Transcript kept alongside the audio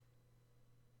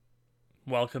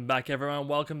Welcome back, everyone.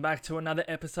 Welcome back to another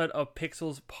episode of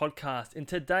Pixels Podcast. In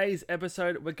today's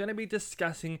episode, we're going to be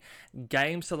discussing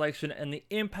game selection and the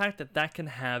impact that can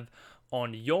have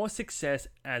on your success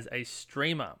as a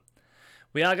streamer.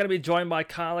 We are going to be joined by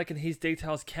Karlik, and his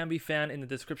details can be found in the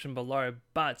description below,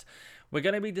 but we're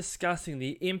going to be discussing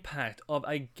the impact of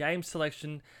a game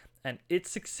selection and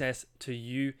its success to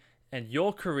you and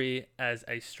your career as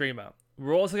a streamer.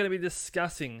 We're also going to be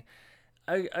discussing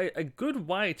a good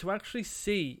way to actually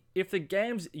see if the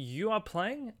games you are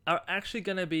playing are actually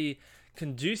going to be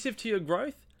conducive to your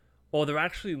growth or they're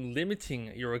actually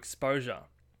limiting your exposure.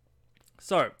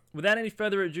 So, without any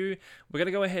further ado, we're going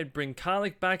to go ahead and bring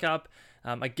Karlik back up.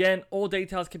 Again, all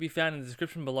details can be found in the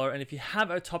description below, and if you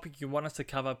have a topic you want us to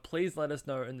cover, please let us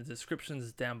know in the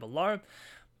descriptions down below.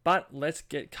 But let's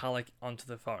get Karlik onto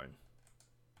the phone.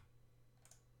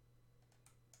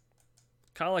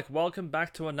 Karlik, welcome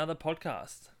back to another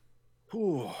podcast.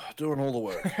 Ooh, doing all the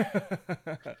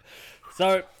work.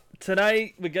 So,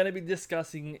 today we're going to be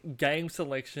discussing game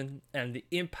selection and the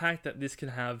impact that this can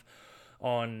have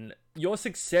on your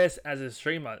success as a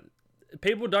streamer.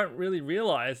 People don't really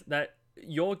realize that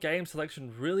your game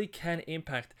selection really can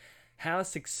impact how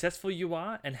successful you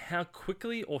are and how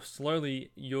quickly or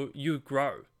slowly you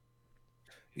grow.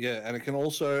 Yeah, and it can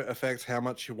also affect how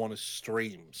much you want to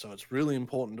stream. So it's really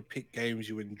important to pick games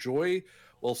you enjoy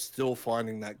while still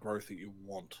finding that growth that you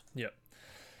want. Yep.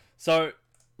 So,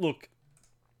 look,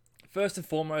 first and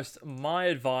foremost, my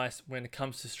advice when it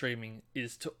comes to streaming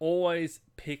is to always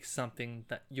pick something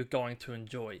that you're going to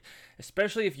enjoy.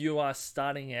 Especially if you are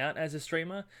starting out as a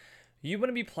streamer, you want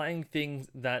to be playing things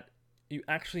that you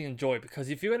actually enjoy, because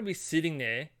if you're going to be sitting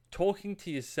there talking to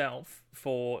yourself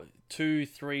for 2,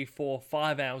 3, 4,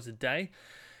 5 hours a day,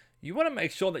 you want to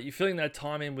make sure that you're filling that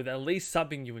time in with at least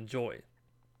something you enjoy.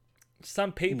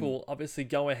 Some people obviously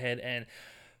go ahead and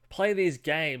play these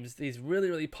games, these really,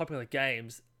 really popular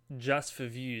games, just for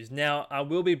views. Now, I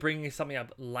will be bringing something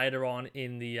up later on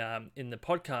in the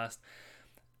podcast,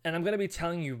 and I'm going to be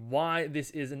telling you why this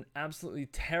is an absolutely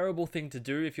terrible thing to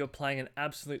do if you're playing an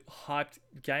absolute hyped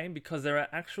game, because there are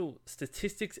actual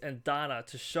statistics and data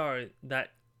to show that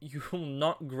you will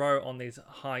not grow on these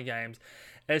high games,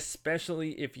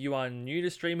 especially if you are new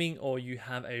to streaming or you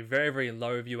have a very, very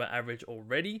low viewer average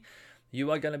already.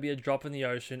 You are going to be a drop in the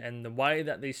ocean, and the way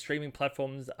that these streaming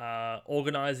platforms are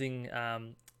organizing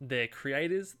their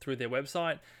creators through their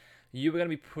website, you are going to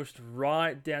be pushed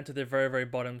right down to the very, very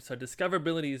bottom. So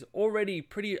discoverability is already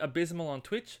pretty abysmal on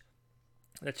Twitch.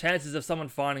 The chances of someone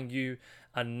finding you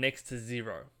are next to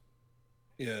zero.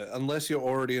 Yeah, unless you're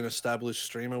already an established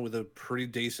streamer with a pretty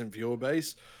decent viewer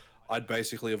base, I'd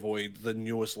basically avoid the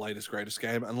newest, latest, greatest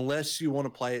game unless you want to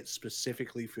play it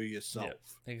specifically for yourself.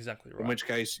 Yeah, exactly right. In which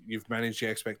case, you've managed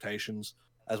your expectations,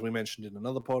 as we mentioned in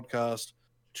another podcast,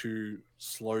 to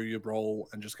slow your roll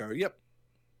and just go, yep,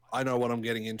 I know what I'm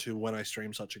getting into when I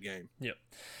stream such a game. Yep.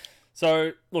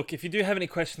 So, look, if you do have any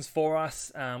questions for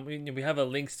us, we have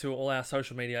links to all our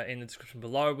social media in the description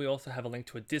below. We also have a link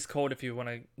to a Discord if you want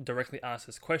to directly ask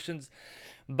us questions.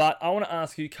 But I want to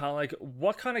ask you, Karlik,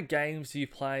 what kind of games do you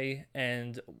play,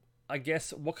 and I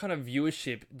guess what kind of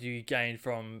viewership do you gain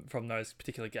from those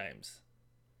particular games?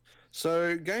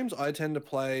 So, games I tend to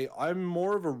play, I'm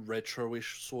more of a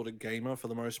retro-ish sort of gamer for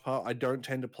the most part. I don't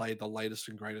tend to play the latest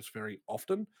and greatest very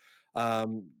often.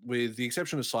 With the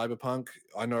exception of Cyberpunk,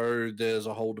 I know there's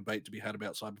a whole debate to be had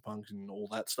about Cyberpunk and all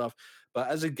that stuff. But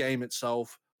as a game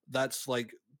itself, that's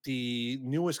like the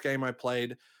newest game I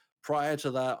played. Prior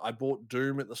to that, I bought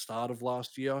Doom at the start of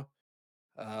last year.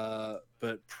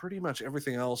 But pretty much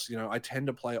everything else, I tend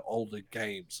to play older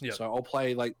games. Yep. So I'll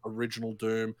play like original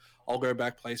Doom. I'll go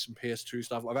back, play some PS2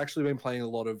 stuff. I've actually been playing a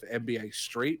lot of NBA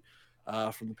Street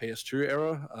from the PS2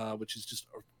 era, which is just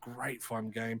a great fun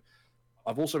game.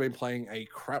 I've also been playing a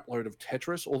crap load of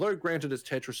Tetris, although granted it's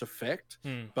Tetris Effect,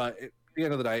 but at the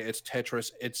end of the day, it's Tetris.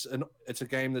 It's a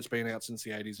game that's been out since the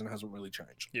 80s and hasn't really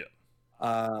changed.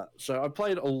 Yeah. So I've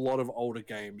played a lot of older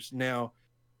games. Now,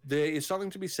 there is something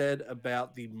to be said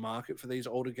about the market for these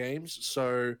older games.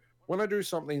 So when I do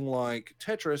something like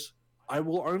Tetris, I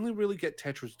will only really get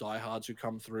Tetris diehards who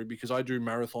come through because I do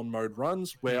marathon mode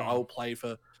runs where I'll play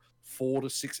for 4 to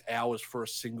 6 hours for a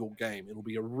single game. It'll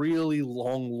be a really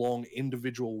long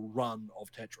individual run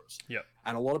of Tetris. Yep.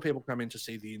 And a lot of people come in to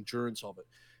see the endurance of it.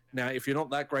 Now, if you're not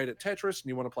that great at Tetris and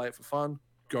you want to play it for fun,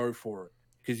 go for it.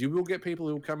 Because you will get people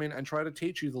who will come in and try to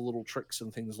teach you the little tricks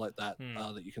and things like that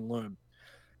that you can learn.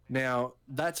 Now,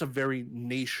 that's a very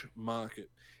niche market.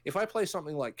 If I play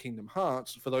something like Kingdom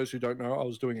Hearts, for those who don't know, I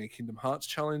was doing a Kingdom Hearts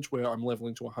challenge where I'm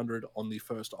leveling to 100 on the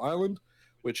first island,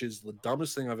 which is the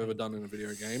dumbest thing I've ever done in a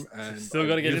video game. And Still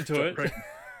got to get into it.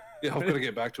 Yeah, I've got to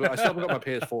get back to it. I still haven't got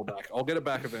my PS4 back. I'll get it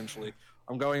back eventually.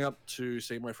 I'm going up to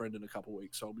see my friend in a couple of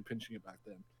weeks, so I'll be pinching it back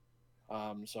then.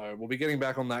 So we'll be getting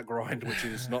back on that grind, which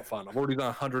is not fun. I've already done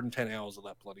 110 hours of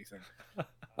that bloody thing.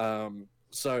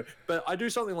 But I do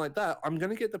something like that. I'm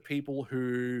going to get the people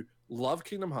who love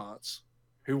Kingdom Hearts,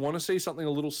 who want to see something a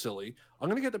little silly. I'm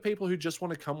going to get the people who just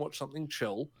want to come watch something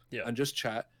chill and just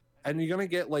chat. And you're going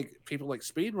to get like people like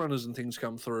speedrunners and things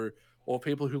come through, or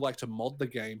people who like to mod the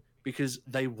game because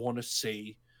they want to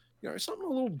see, something a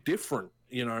little different.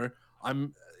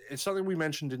 It's something we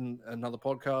mentioned in another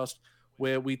podcast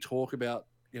where we talk about,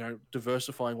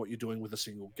 diversifying what you're doing with a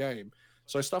single game.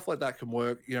 So stuff like that can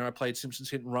work. I played Simpsons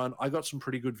Hit and Run. I got some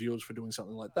pretty good viewers for doing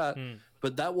something like that.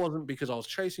 But that wasn't because I was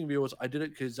chasing viewers. I did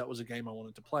it because that was a game I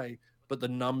wanted to play. But the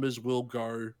numbers will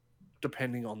go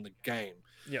depending on the game.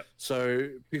 Yeah. So,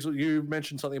 Pixel, you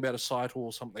mentioned something about a site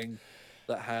or something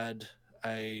that had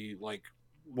a, like,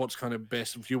 what's kind of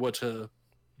best viewer to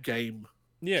game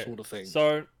sort of thing.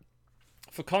 So,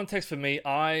 for context for me,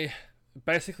 I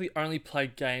basically only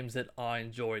played games that I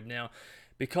enjoyed. Now,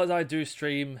 because I do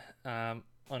stream on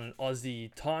an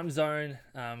Aussie time zone,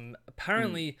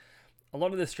 apparently a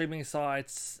lot of the streaming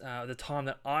sites, the time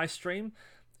that I stream,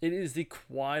 it is the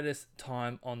quietest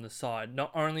time on the side,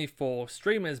 not only for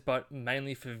streamers, but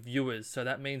mainly for viewers. So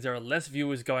that means there are less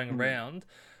viewers going around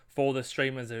for the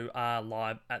streamers who are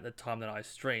live at the time that I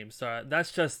stream. So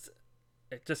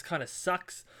it just kind of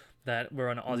sucks that we're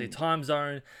on an Aussie time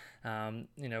zone.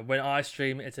 When I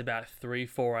stream, it's about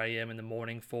 4 a.m. in the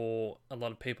morning for a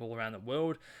lot of people around the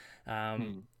world.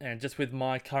 And just with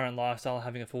my current lifestyle,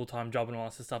 having a full-time job and all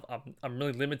that stuff, I'm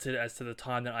really limited as to the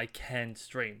time that I can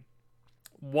stream.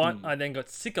 What I then got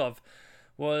sick of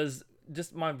was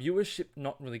just my viewership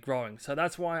not really growing. So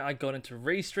that's why I got into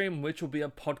Restream, which will be a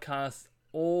podcast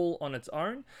all on its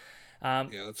own.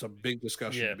 That's a big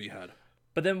discussion to be had.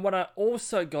 But then what I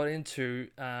also got into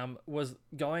was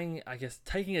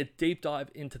taking a deep dive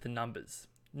into the numbers.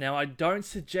 Now, I don't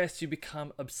suggest you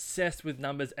become obsessed with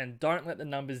numbers and don't let the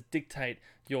numbers dictate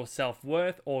your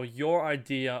self-worth or your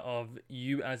idea of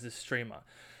you as a streamer.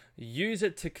 Use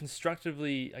it to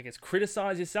constructively,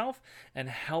 criticize yourself and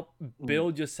help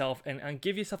build yourself and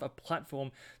give yourself a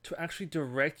platform to actually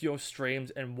direct your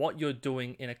streams and what you're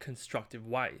doing in a constructive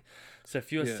way. So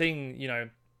if you're seeing,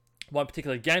 one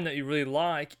particular game that you really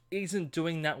like isn't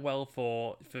doing that well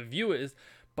for viewers,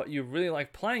 but you really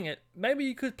like playing it, maybe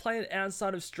you could play it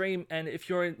outside of stream. And if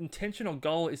your intentional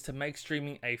goal is to make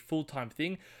streaming a full-time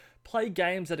thing, play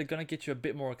games that are going to get you a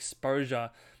bit more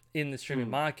exposure in the streaming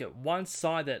market. One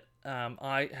site that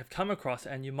I have come across,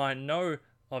 and you might know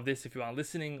of this if you are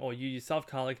listening or you yourself,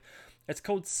 Karlik, it's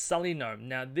called Sully Gnome.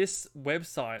 Now, this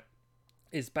website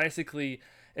is basically,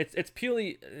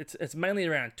 it's mainly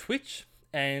around Twitch,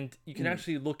 and you can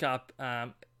actually look up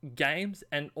games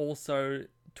and also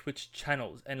Twitch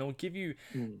channels, and it'll give you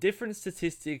different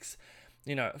statistics.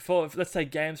 For let's say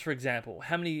games, for example,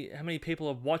 how many people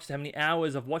have watched, how many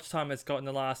hours of watch time it's got in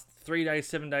the last 3 days,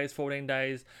 7 days, 14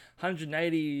 days,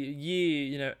 180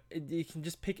 year. You can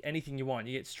just pick anything you want.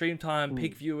 You get stream time,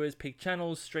 pick viewers, pick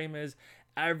channels, streamers,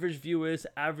 average viewers,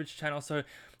 average channel. So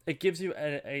it gives you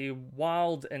a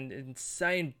wild and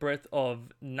insane breadth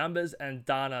of numbers and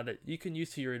data that you can use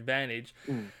to your advantage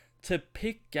to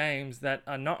pick games that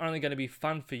are not only going to be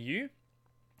fun for you,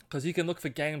 because you can look for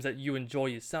games that you enjoy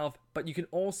yourself, but you can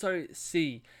also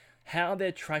see how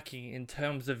they're tracking in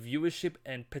terms of viewership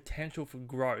and potential for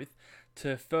growth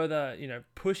to further,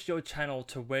 push your channel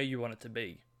to where you want it to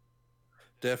be.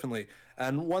 Definitely.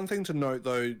 And one thing to note,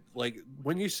 though, like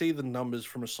when you see the numbers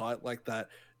from a site like that,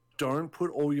 don't put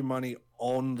all your money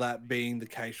on that being the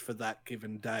case for that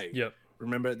given day. Yep.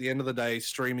 Remember, at the end of the day,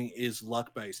 streaming is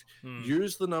luck-based.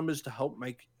 Use the numbers to help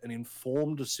make an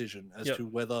informed decision as to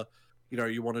whether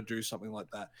you want to do something like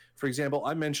that. For example,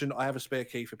 I mentioned I have a spare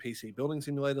key for PC Building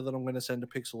Simulator that I'm going to send to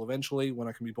Pixel eventually when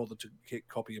I can be bothered to hit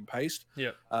copy and paste.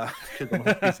 Yeah. Because I'm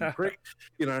a PC prick.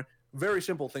 Very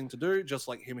simple thing to do, just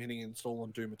like him hitting install on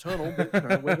Doom Eternal,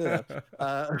 but we're there.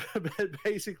 But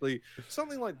basically,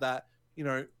 something like that,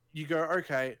 you go,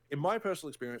 okay, in my personal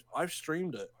experience, I've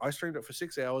streamed it. I streamed it for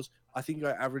 6 hours. I think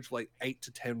I averaged like 8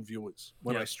 to 10 viewers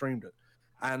when I streamed it.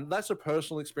 And that's a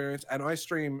personal experience. And I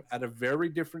stream at a very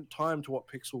different time to what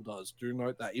Pixel does. Do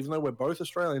note that. Even though we're both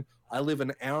Australian, I live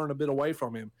an hour and a bit away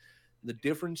from him. The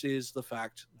difference is the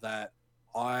fact that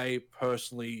I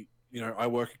personally, I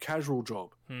work a casual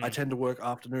job. I tend to work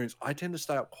afternoons. I tend to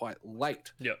stay up quite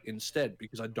late instead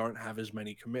because I don't have as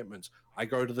many commitments. I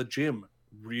go to the gym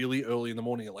really early in the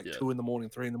morning at 2 in the morning,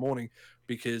 3 in the morning,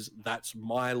 because that's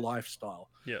my lifestyle.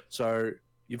 Yeah. So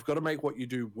you've got to make what you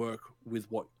do work with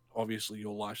what obviously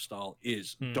your lifestyle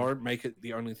is. Don't make it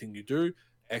the only thing you do.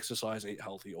 Exercise, eat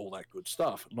healthy, all that good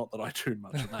stuff. Not that I do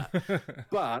much of that.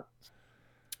 But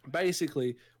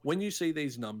basically, when you see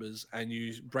these numbers and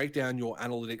you break down your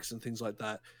analytics and things like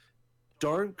that,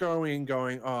 don't go in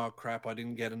going, oh crap, I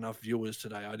didn't get enough viewers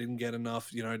today. I didn't get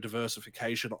enough,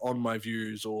 diversification on my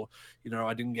views, or,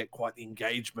 I didn't get quite the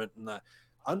engagement and that.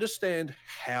 Understand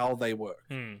how they work,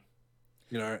 and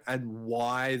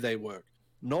why they work,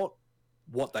 not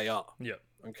what they are. Yeah.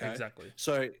 Okay. Exactly.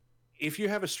 So if you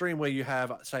have a stream where you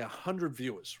have, say, 100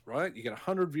 viewers, right? You get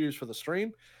 100 views for the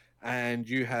stream, and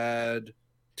you had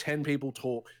 10 people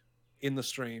talk in the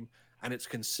stream, and it's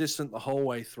consistent the whole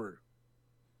way through,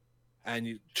 and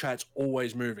your chat's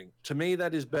always moving. To me,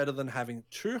 that is better than having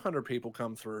 200 people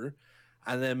come through,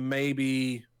 and then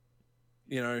maybe,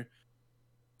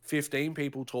 15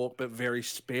 people talk, but very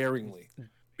sparingly,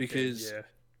 because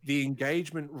the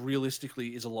engagement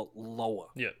realistically is a lot lower.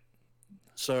 Yeah.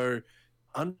 So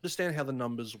understand how the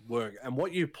numbers work, and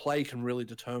what you play can really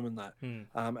determine that.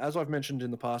 As I've mentioned in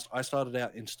the past, I started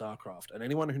out in StarCraft, and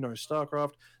anyone who knows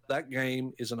StarCraft, that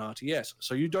game is an RTS.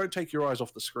 So you don't take your eyes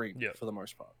off the screen for the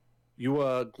most part. You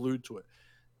are glued to it.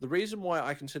 The reason why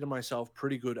I consider myself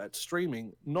pretty good at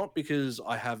streaming, not because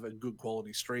I have a good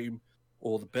quality stream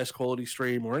or the best quality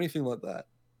stream or anything like that,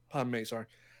 pardon me, sorry,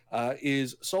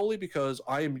 is solely because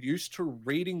I am used to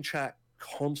reading chat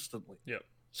constantly. Yep.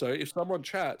 So if someone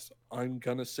chats, I'm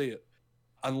going to see it,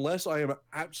 unless I am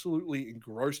absolutely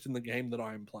engrossed in the game that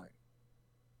I am playing.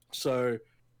 So,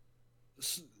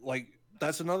 like,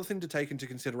 that's another thing to take into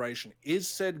consideration. Is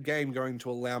said game going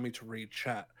to allow me to read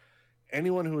chat?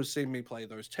 Anyone who has seen me play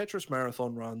those Tetris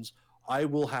marathon runs, I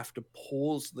will have to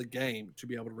pause the game to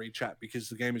be able to read chat, because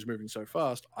the game is moving so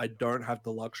fast. I don't have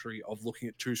the luxury of looking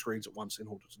at two screens at once in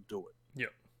order to do it. Yep.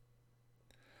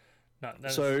 No,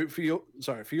 so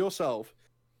for yourself,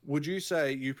 would you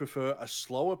say you prefer a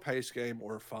slower paced game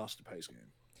or a faster paced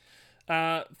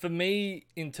game? For me,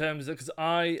 in terms of, because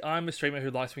I'm a streamer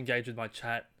who likes to engage with my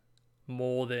chat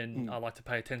more than I like to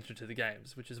pay attention to the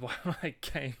games, which is why my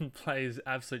gameplay is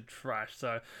absolute trash.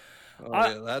 So,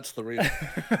 that's the reason.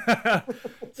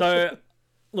 So,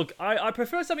 look, I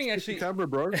prefer something actually. Camera,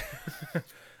 bro.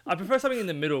 I prefer something in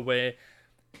the middle where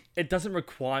it doesn't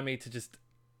require me to just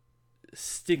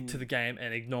stick to the game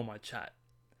and ignore my chat.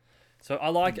 So I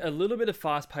like a little bit of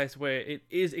fast pace where it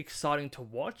is exciting to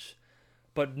watch,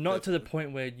 but not to the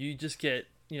point where you just get,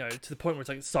 to the point where it's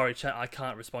like, sorry, chat, I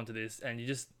can't respond to this. And you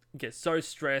just get so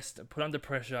stressed and put under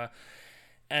pressure.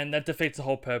 And that defeats the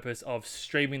whole purpose of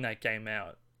streaming that game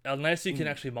out. Unless you can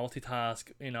actually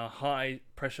multitask in a high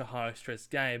pressure, high stress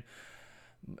game,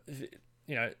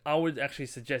 I would actually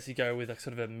suggest you go with a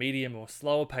sort of a medium or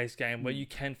slower paced game where you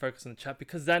can focus on the chat,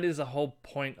 because that is the whole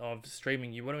point of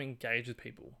streaming. You want to engage with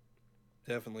people.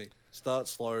 Definitely. Start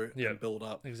slow and build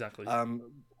up. Exactly.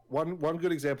 One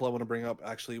good example I want to bring up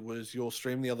actually was your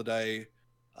stream the other day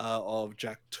of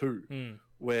Jack 2,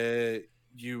 where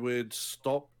you would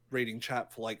stop reading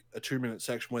chat for like a 2-minute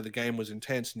section where the game was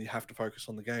intense and you have to focus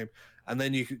on the game. And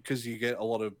then because you get a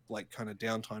lot of like kind of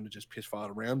downtime to just piss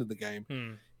fart around in the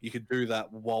game, you could do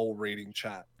that while reading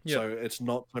chat. So it's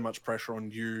not so much pressure on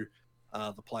you,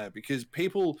 the player, because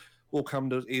people will come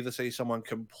to either see someone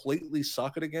completely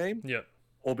suck at a game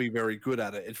or be very good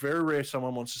at it. It's very rare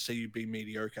someone wants to see you be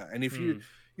mediocre. And if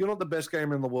you're not the best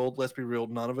gamer in the world, let's be real,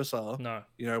 none of us are. No.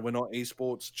 We're not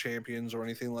esports champions or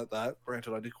anything like that.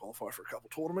 Granted, I did qualify for a couple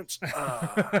tournaments.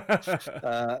 Not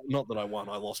that I won.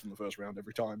 I lost in the first round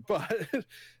every time. But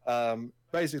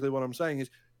basically what I'm saying is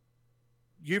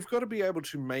you've got to be able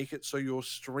to make it so your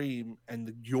stream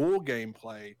and your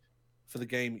gameplay for the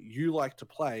game you like to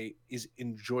play is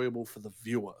enjoyable for the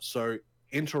viewer. So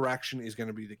interaction is going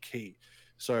to be the key.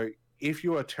 So if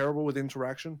you are terrible with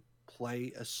interaction,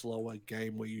 play a slower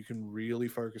game where you can really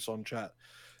focus on chat.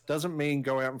 Doesn't mean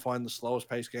go out and find the slowest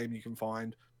paced game you can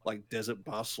find, like Desert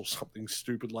Bus or something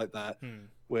stupid like that,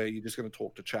 where you're just going to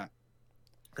talk to chat.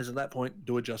 Because at that point,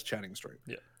 do a just chatting stream.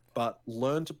 Yeah. But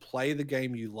learn to play the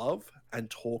game you love and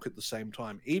talk at the same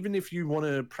time, even if you want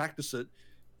to practice it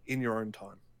in your own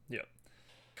time.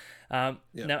 Now,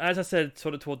 as I said,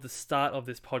 sort of toward the start of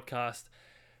this podcast,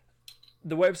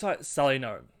 the website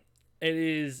Salino, it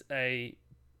is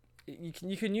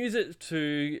you can use it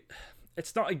to,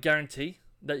 it's not a guarantee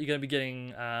that you're going to be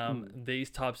getting these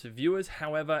types of viewers.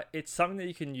 However, it's something that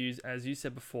you can use, as you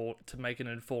said before, to make an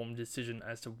informed decision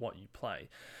as to what you play.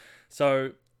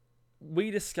 So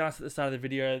we discussed at the start of the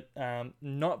video, at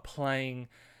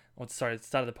the start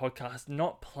of the podcast,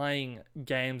 not playing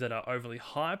games that are overly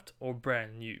hyped or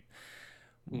brand new.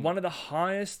 One of the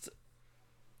highest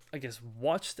I guess,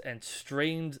 watched and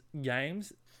streamed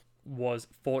games was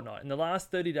Fortnite. In the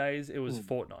last 30 days, it was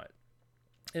Fortnite.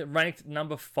 It ranked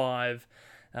number 5.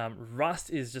 Rust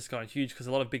is just going huge because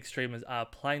a lot of big streamers are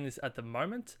playing this at the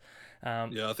moment.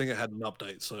 Yeah, I think it had an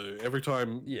update. So every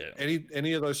time Yeah.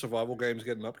 any of those survival games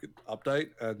get an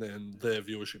update, and then their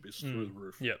viewership is through the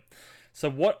roof. Yeah. So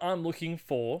what I'm looking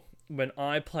for when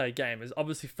I play a game is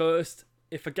obviously first,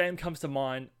 if a game comes to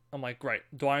mind, I'm like, great.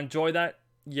 Do I enjoy that?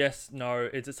 Yes, no.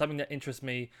 Is it something that interests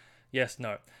me? Yes,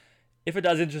 no. If it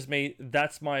does interest me,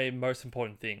 that's my most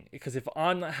important thing. Because if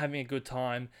I'm not having a good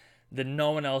time, then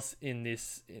no one else in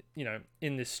this,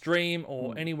 in this stream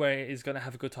or anywhere is going to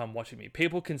have a good time watching me.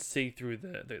 People can see through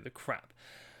the crap.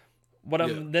 What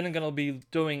I'm then going to be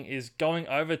doing is going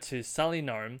over to Sully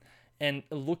Gnome and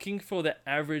looking for the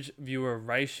average viewer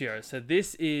ratio. So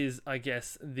this is, I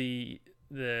guess, the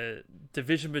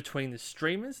division between the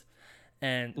streamers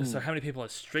and so how many people are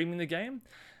streaming the game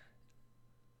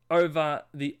over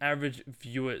the average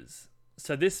viewers.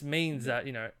 So this means that,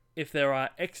 if there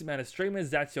are X amount of streamers,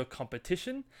 that's your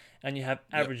competition, and you have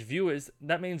average viewers,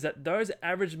 that means that those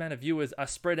average amount of viewers are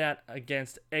spread out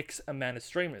against X amount of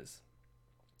streamers.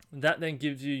 That then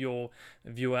gives you your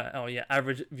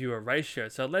average viewer ratio.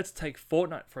 So let's take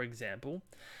Fortnite, for example.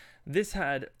 This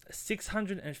had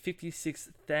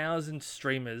 656,000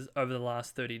 streamers over the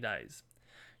last 30 days.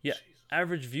 Yeah,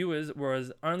 average viewers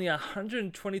was only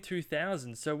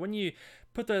 122,000. So when you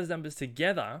put those numbers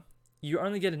together, you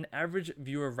only get an average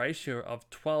viewer ratio of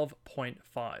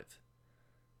 12.5.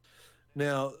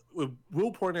 Now,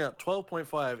 we'll point out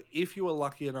 12.5 if you are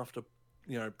lucky enough to,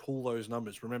 pull those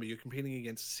numbers. Remember, you're competing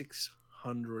against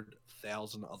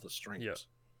 600,000 other streamers. Yep.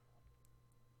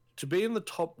 To be in the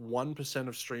top 1%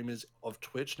 of streamers of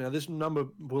Twitch, now this number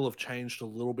will have changed a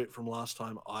little bit from last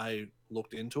time I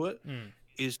looked into it,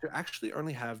 is to actually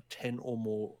only have 10 or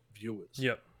more viewers.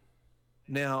 Yep.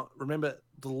 Now, remember,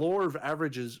 the law of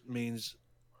averages means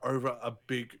over a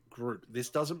big group. This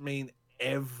doesn't mean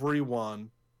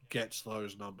everyone gets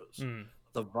those numbers.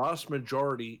 The vast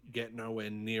majority get nowhere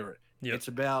near it. Yep. It's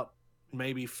about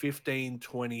maybe 15,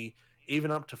 20, even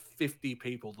up to 50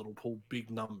 people that'll pull big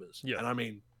numbers. Yep. And I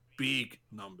mean big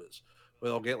numbers,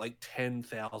 where they'll get like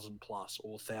 10,000 plus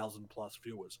or 1,000 plus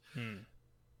viewers.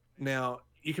 Now,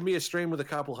 you can be a stream with a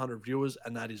couple hundred viewers,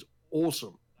 and that is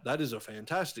awesome. That is a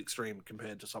fantastic stream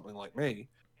compared to something like me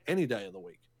any day of the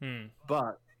week.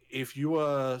 But if you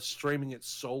are streaming it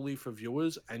solely for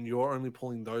viewers and you're only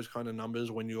pulling those kind of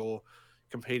numbers when you're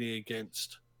competing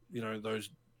against, those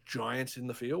giants in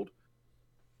the field,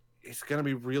 it's going to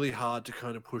be really hard to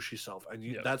kind of push yourself.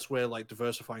 And that's where like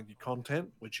diversifying your content,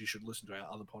 which you should listen to our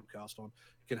other podcast on,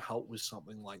 can help with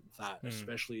something like that,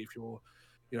 especially if you're,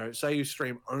 say you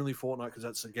stream only Fortnite because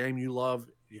that's the game you love,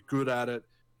 you're good at it.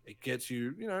 It gets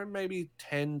you, maybe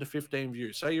 10 to 15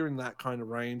 views. Say you're in that kind of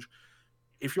range.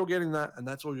 If you're getting that and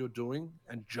that's all you're doing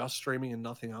and just streaming and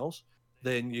nothing else,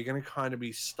 then you're going to kind of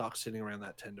be stuck sitting around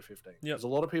that 10 to 15. Because a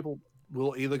lot of people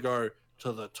will either go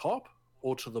to the top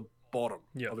or to the bottom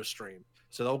of a stream.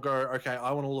 So they'll go, okay,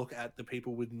 I want to look at the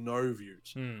people with no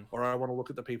views, or I want to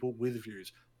look at the people with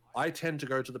views. I tend to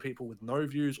go to the people with no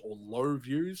views or low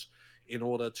views in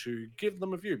order to give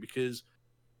them a view, because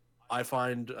I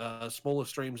find smaller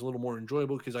streams a little more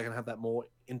enjoyable because I can have that more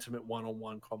intimate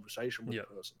one-on-one conversation with the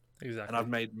person. Exactly. And I've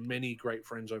made many great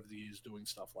friends over the years doing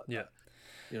stuff like that.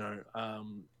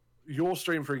 Your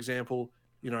stream, for example,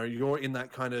 you're in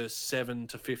that kind of 7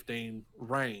 to 15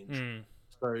 range.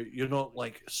 So you're not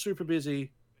like super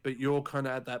busy, but you're kind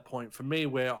of at that point for me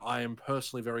where I am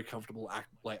personally very comfortable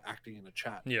acting in a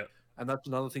chat. Yeah. And that's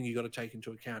another thing you got to take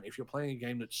into account. If you're playing a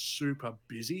game that's super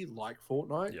busy, like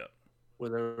Fortnite, where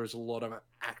there is a lot of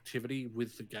activity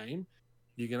with the game,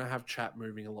 you're going to have chat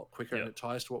moving a lot quicker. And it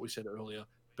ties to what we said earlier,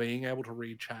 being able to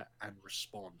read chat and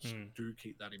respond. So do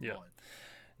keep that in mind.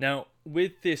 Now,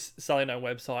 with this Sully Gnome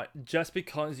website, just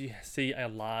because you see a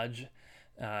large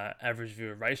average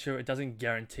viewer ratio, it doesn't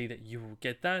guarantee that you will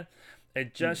get that.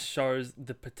 It just shows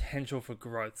the potential for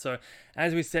growth. So,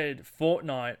 as we said,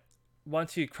 Fortnite,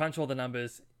 once you crunch all the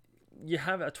numbers, you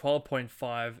have a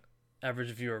 12.5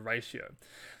 average viewer ratio.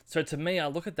 So to me, I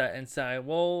look at that and say,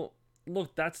 well,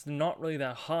 look, that's not really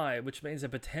that high, which means the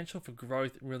potential for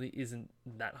growth really isn't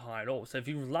that high at all. So if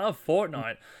you love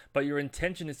Fortnite, but your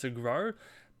intention is to grow,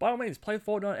 by all means, play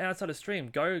Fortnite outside of stream.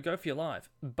 Go for your life.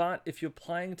 But if you're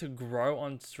playing to grow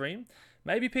on stream,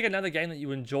 maybe pick another game that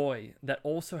you enjoy that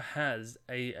also has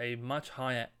a much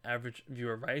higher average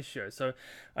viewer ratio. So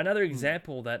another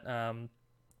example that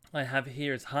I have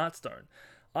here is Hearthstone.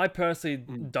 I personally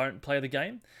don't play the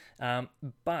game,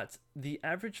 but the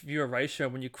average viewer ratio,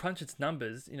 when you crunch its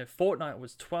numbers, Fortnite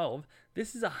was 12.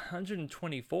 This is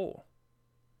 124.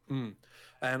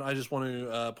 And I just want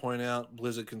to point out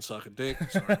Blizzard can suck a dick.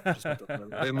 Sorry, just want to throw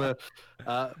that in there.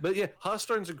 But yeah,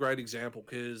 Hearthstone's a great example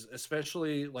because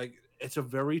especially like it's a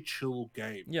very chill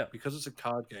game. Yeah. Because it's a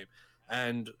card game,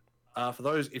 and for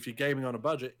those if you're gaming on a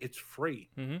budget, it's free.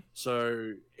 Mm-hmm.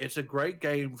 So it's a great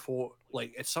game for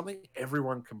like it's something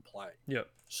everyone can play. Yep.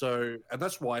 So and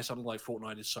that's why something like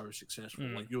Fortnite is so successful.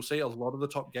 Like you'll see a lot of the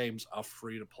top games are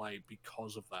free to play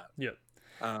because of that. Yep.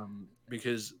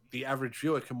 Because the average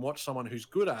viewer can watch someone who's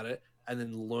good at it and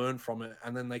then learn from it,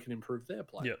 and then they can improve their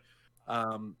play. Yep.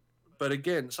 But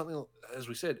again, something as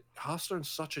we said, Hearthstone's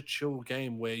such a chill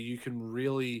game where you can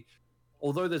really,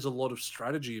 although there's a lot of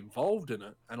strategy involved in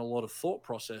it and a lot of thought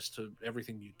process to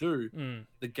everything you do,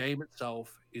 the game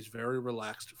itself is very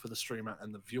relaxed for the streamer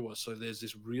and the viewer. So there's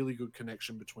this really good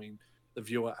connection between the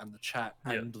viewer and the chat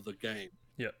and the game.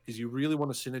 Yeah. Because you really want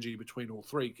a synergy between all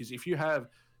three. Because if you have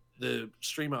the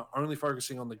streamer only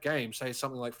focusing on the game, say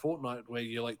something like Fortnite where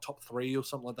you're like top 3 or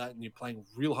something like that and you're playing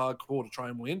real hardcore to try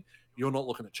and win, you're not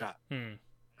looking at chat. And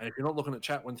if you're not looking at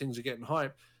chat when things are getting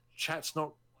hype, chat's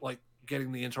not like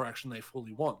getting the interaction they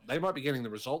fully want. They might be getting the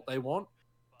result they want,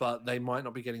 but they might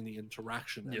not be getting the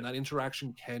interaction. And that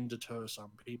interaction can deter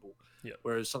some people.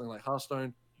 Whereas something like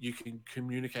Hearthstone, you can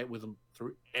communicate with them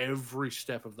through every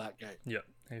step of that game. Yep,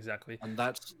 exactly. And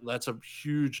that's a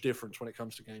huge difference when it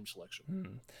comes to game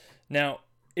selection. Now,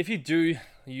 if you do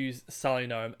use Sully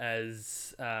Gnome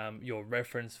as your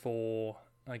reference for,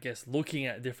 I guess, looking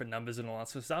at different numbers and all that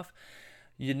sort of stuff,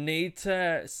 you need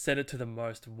to set it to the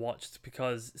most watched,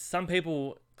 because some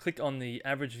people click on the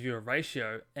average viewer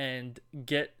ratio and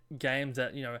get games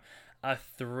that, a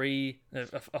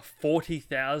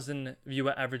 40,000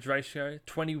 viewer average ratio,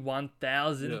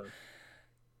 21,000.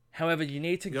 However, you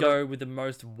need to go with the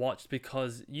most watched,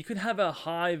 because you could have a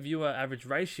high viewer average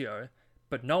ratio,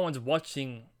 but no one's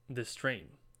watching the stream.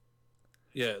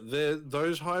 Yeah,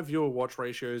 those high viewer watch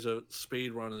ratios are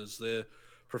speed runners. They're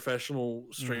professional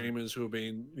streamers who have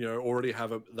been, already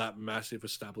have that massive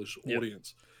established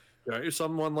audience. If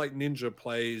someone like Ninja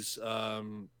plays, I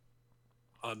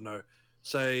don't know,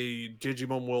 say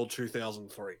Digimon World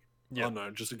 2003. I don't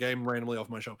know, just a game randomly off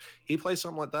my shelf. He plays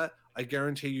something like that, I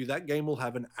guarantee you that game will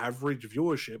have an average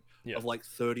viewership of like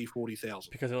 30, 40,000.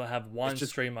 Because it'll have one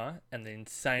streamer and the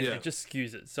insane, it just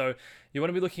skews it. So you want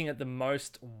to be looking at the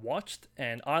most watched,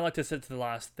 and I like to set it to the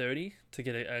last 30 to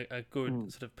get a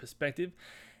good sort of perspective,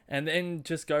 and then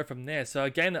just go from there. So a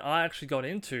game that I actually got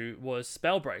into was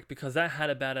Spellbreak, because that had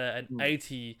about an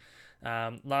 80...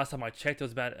 last time I checked, it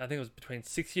was about, I think it was between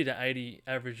 60 to 80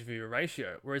 average viewer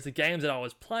ratio. Whereas the games that I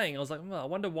was playing, I was like, well, I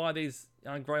wonder why these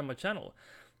aren't growing my channel.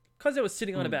 Because it was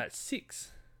sitting on about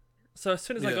 6. So as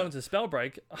soon as I got into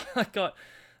Spellbreak, I got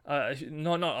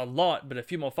not a lot, but a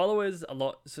few more followers, a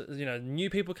lot, new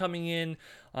people coming in.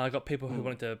 I got people who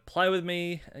wanted to play with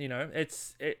me.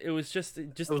 It was just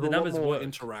it was the numbers more work.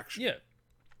 interaction. Yeah.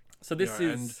 So this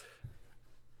is.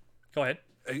 Go ahead.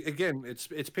 Again,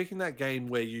 it's picking that game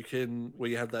where you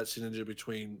have that synergy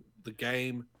between the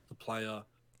game, the player,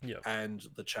 and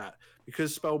the chat.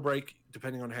 Because Spellbreak,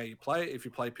 depending on how you play it, if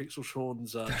you play Pixel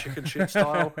Sean's chicken shit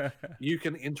style, you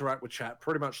can interact with chat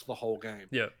pretty much the whole game.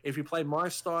 Yeah. If you play my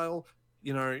style,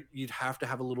 you'd have to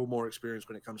have a little more experience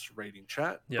when it comes to reading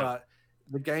chat. Yeah. But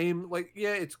the game,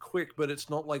 it's quick, but it's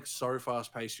not like so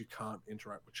fast paced you can't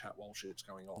interact with chat while shit's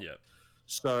going on. Yeah.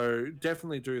 So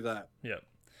definitely do that. Yeah.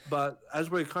 But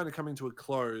as we're kind of coming to a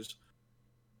close,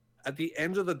 at the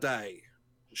end of the day,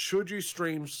 should you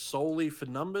stream solely for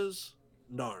numbers?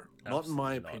 No, not in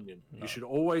my opinion. No. You should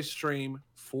always stream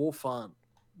for fun.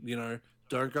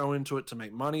 Don't go into it to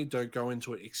make money. Don't go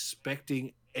into it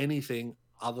expecting anything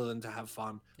other than to have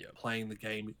fun playing the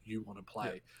game you want to play.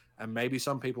 Yep. And maybe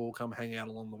some people will come hang out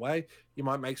along the way. You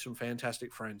might make some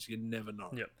fantastic friends. You never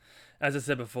know. Yep. As I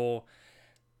said before,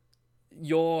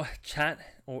 your chat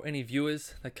or any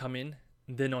viewers that come in,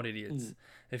 they're not idiots.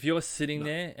 If you're sitting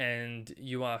there and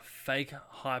you are fake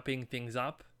hyping things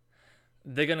up,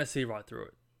 they're going to see right through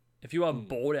it. If you are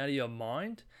bored out of your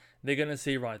mind, they're going to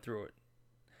see right through it.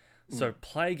 So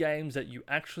play games that you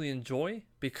actually enjoy,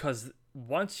 because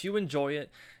once you enjoy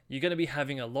it, you're going to be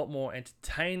having a lot more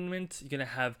entertainment. You're going to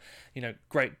have,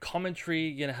 great commentary.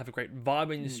 You're going to have a great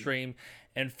vibe in your stream.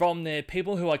 And from there,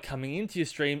 people who are coming into your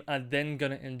stream are then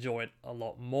going to enjoy it a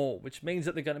lot more, which means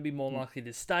that they're going to be more likely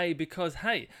to stay because,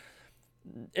 hey,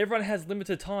 everyone has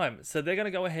limited time, so they're going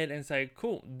to go ahead and say,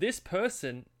 cool, this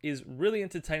person is really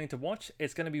entertaining to watch.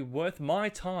 It's going to be worth my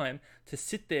time to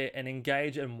sit there and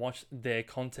engage and watch their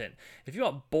content. If you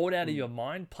are bored out of your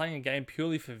mind playing a game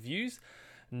purely for views,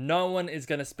 no one is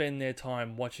going to spend their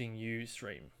time watching you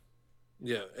stream.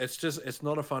 Yeah, it's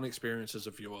not a fun experience as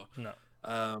a viewer.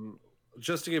 No.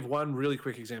 Just to give one really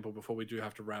quick example before we do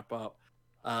have to wrap up,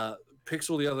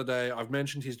 Pixel the other day, I've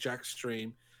mentioned his Jack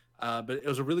stream, but it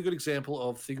was a really good example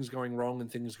of things going wrong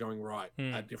and things going right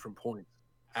at different points.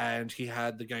 And he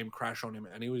had the game crash on him,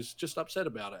 and he was just upset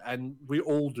about it. And we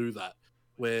all do that,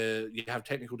 where you have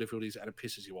technical difficulties and it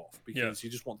pisses you off because you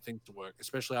just want things to work,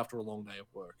 especially after a long day of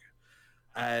work.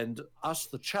 And us,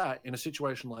 the chat, in a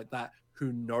situation like that,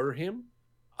 who know him,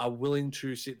 are willing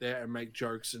to sit there and make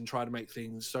jokes and try to make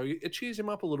things. So it cheers him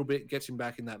up a little bit, gets him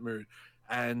back in that mood.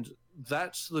 And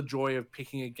that's the joy of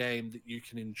picking a game that you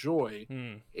can enjoy,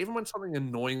 even when something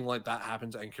annoying like that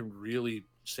happens and can really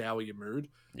sour your mood.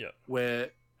 Yeah.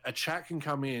 Where a chat can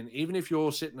come in, even if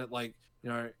you're sitting at like,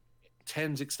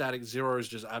 10's ecstatic, 0's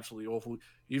just absolutely awful.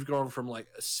 You've gone from like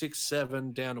a 6,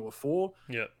 7 down to a 4.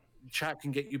 Yeah. Chat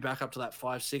can get you back up to that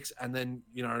 5, 6, and then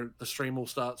the stream will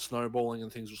start snowballing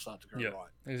and things will start to go right.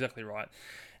 Exactly right.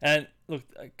 And look,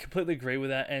 I completely agree with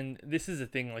that. And this is the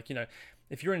thing, like,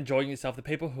 if you're enjoying yourself, the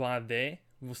people who are there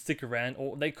will stick around,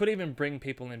 or they could even bring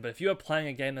people in. But if you are playing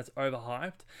a game that's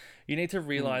overhyped, you need to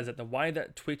realize that the way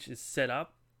that Twitch is set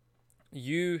up,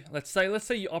 let's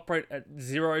say you operate at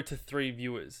 0 to 3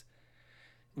 viewers.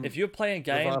 If you're playing a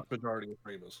game, the vast majority of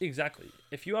streamers. Exactly.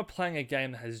 If you are playing a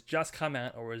game that has just come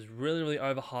out or is really, really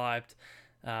overhyped,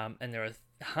 and there are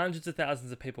hundreds of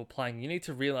thousands of people playing, you need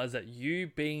to realize that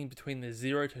you being between the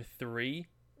 0 to 3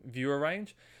 viewer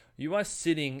range, you are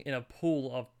sitting in a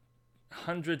pool of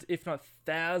hundreds, if not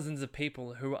thousands of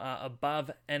people who are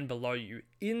above and below you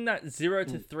in that 0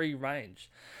 to 3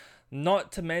 range.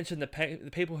 Not to mention the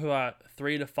people who are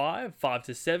 3 to 5, 5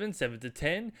 to 7, 7 to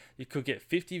 10. You could get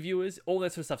 50 viewers, all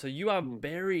that sort of stuff. So you are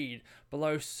buried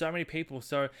below so many people.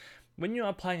 So when you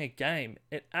are playing a game,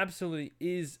 it absolutely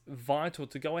is vital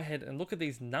to go ahead and look at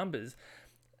these numbers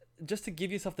just to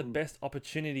give yourself the best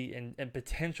opportunity and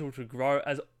potential to grow.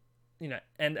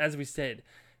 And as we said,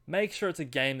 make sure it's a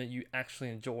game that you actually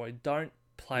enjoy. Don't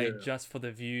play just for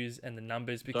the views and the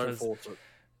numbers, because don't force it.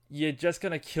 You're just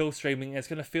going to kill streaming. It's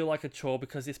going to feel like a chore,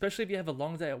 because especially if you have a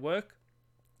long day at work,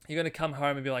 you're going to come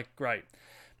home and be like, great,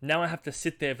 now I have to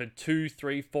sit there for 2,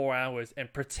 3, 4 hours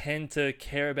and pretend to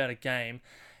care about a game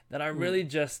that I really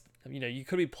just, you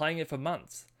could be playing it for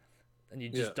months and you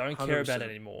just don't care about it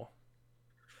anymore.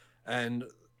 And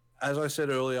as I said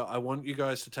earlier, I want you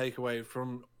guys to take away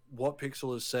from what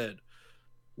Pixel has said.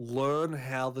 Learn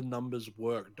how the numbers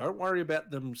work. Don't worry about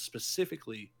them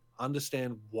specifically.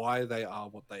 Understand why they are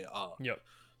what they are. Yep.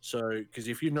 So, because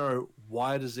if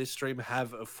why does this stream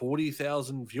have a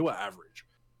 40,000 viewer average,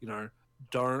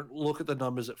 don't look at the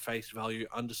numbers at face value.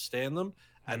 Understand them,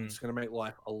 and it's going to make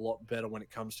life a lot better when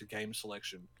it comes to game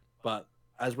selection. But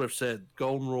as we've said,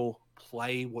 golden rule: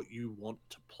 play what you want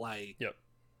to play. Yep.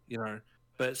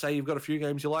 But say you've got a few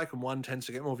games you like, and one tends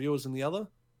to get more viewers than the other.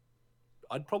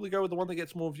 I'd probably go with the one that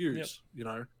gets more views.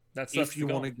 Yep. That's if you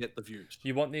want to get the views.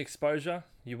 You want the exposure.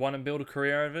 You want to build a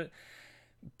career out of it.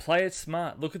 Play it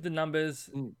smart. Look at the numbers.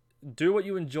 Do what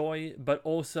you enjoy, but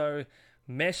also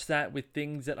mesh that with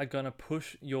things that are going to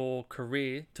push your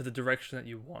career to the direction that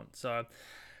you want. So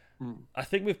I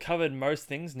think we've covered most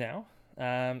things now.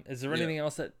 Is there anything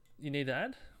else that you need to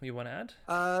add? Or you want to add?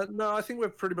 No, I think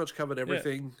we've pretty much covered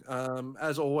everything. Yeah.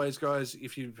 As always, guys,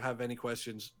 if you have any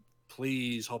questions,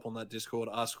 please hop on that Discord.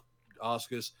 Ask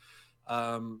us.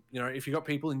 If you got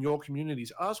people in your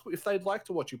communities, ask if they'd like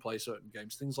to watch you play certain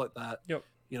games, things like that. Yep.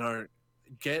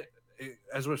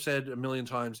 As we've said a million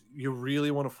times, you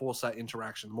really want to force that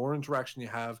interaction. The more interaction you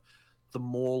have, the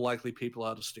more likely people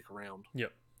are to stick around.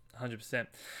 Yep, 100%.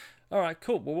 All right,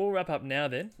 cool. Well, we'll wrap up now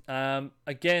then.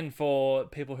 Again, for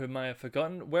people who may have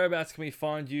forgotten, whereabouts can we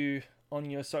find you on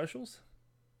your socials?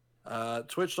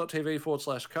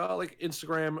 Twitch.tv/Karlik,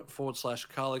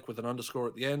 Instagram/Karlik with an underscore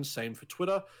at the end. Same for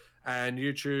Twitter. And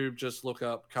YouTube, just look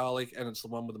up Karlik, and it's the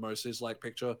one with the most is-like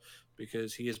picture,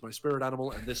 because he is my spirit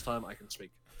animal, and this time I can speak.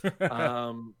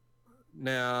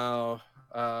 Now,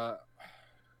 I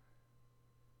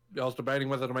was debating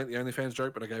whether to make the OnlyFans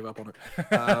joke, but I gave up on it.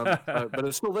 But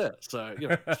it's still there, so,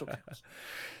 it still counts.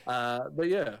 But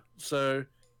yeah, so,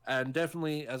 and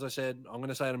definitely, as I said, I'm going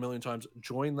to say it a million times,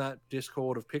 join that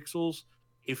Discord of Pixels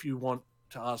if you want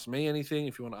to ask me anything,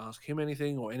 if you want to ask him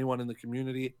anything, or anyone in the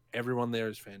community, everyone there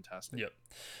is fantastic. Yep.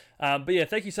 But yeah,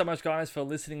 thank you so much, guys, for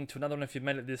listening to another one. If you've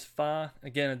made it this far,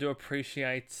 again, I do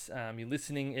appreciate you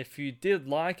listening. If you did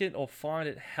like it or find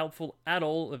it helpful at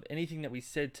all of anything that we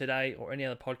said today or any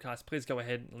other podcast, please go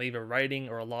ahead and leave a rating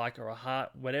or a like or a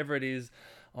heart, whatever it is,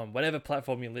 on whatever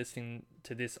platform you're listening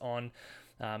to this on.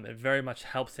 It very much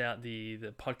helps out the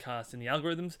podcast and the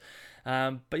algorithms.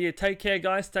 But yeah, take care,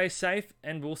 guys. Stay safe,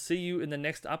 and we'll see you in the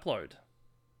next upload.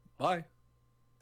 Bye.